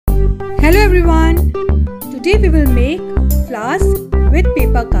Hello everyone! Today we will make flowers with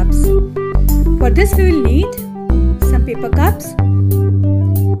paper cups. For this we will need some paper cups,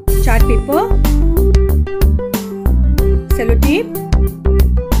 chart paper, sellotape,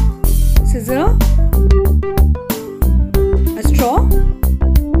 scissor, a straw,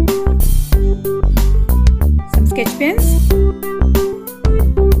 some sketch pens.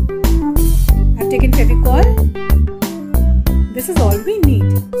 I've taken Fevicol. This is all we need.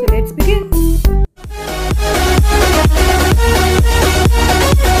 So let's begin.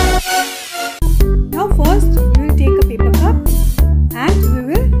 Now first we will take a paper cup and we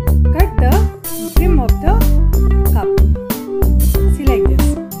will cut the brim of the cup. See, like this.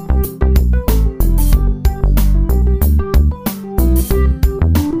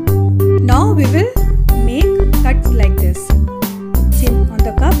 Now we will make cuts like this. See, on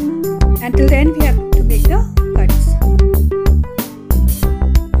the cup. Until then we have to make the cuts.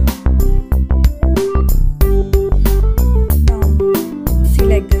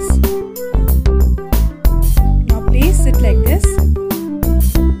 Like this. Now place it like this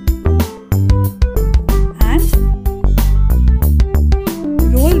and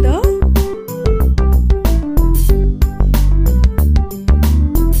roll the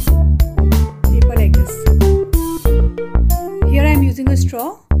paper like this. Here I am using a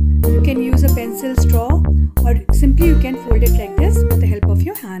straw. You can use a pencil straw or simply you can fold it like this with the help of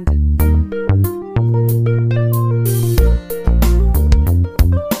your hand.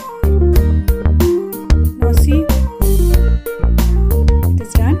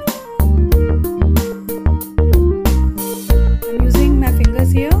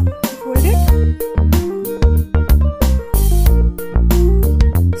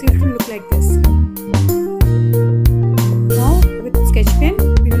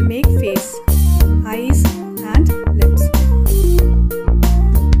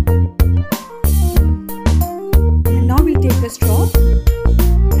 Straw,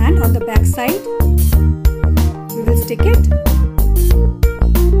 and on the back side we will stick it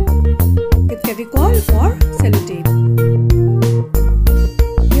with Fevicol or sellotape.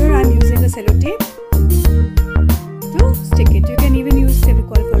 Here I am using a sellotape to stick it. You can even use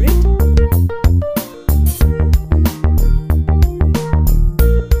Fevicol for it.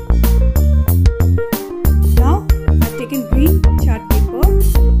 Now I've taken green chart paper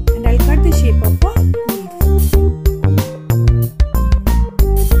and I'll cut the shape of a leaf.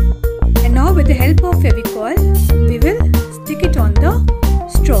 With the help of Fevicol, we will stick it on the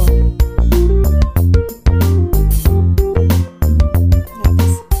straw. Like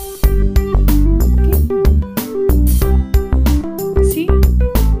this. Okay. See,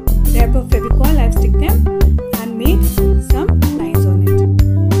 with the help of Fevicol, I have stick them and made some lines on it.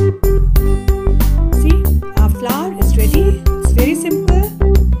 See, our flower is ready. It's very simple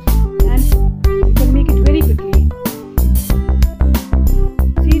and you can make it very quickly.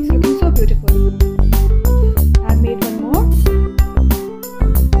 Beautiful. I've made one more.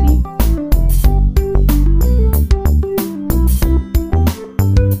 See?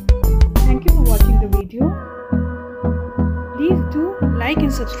 Thank you for watching the video. Please do like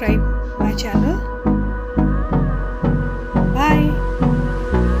and subscribe my channel. Bye.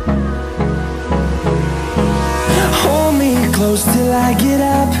 Hold me close till I get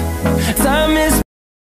up. Time is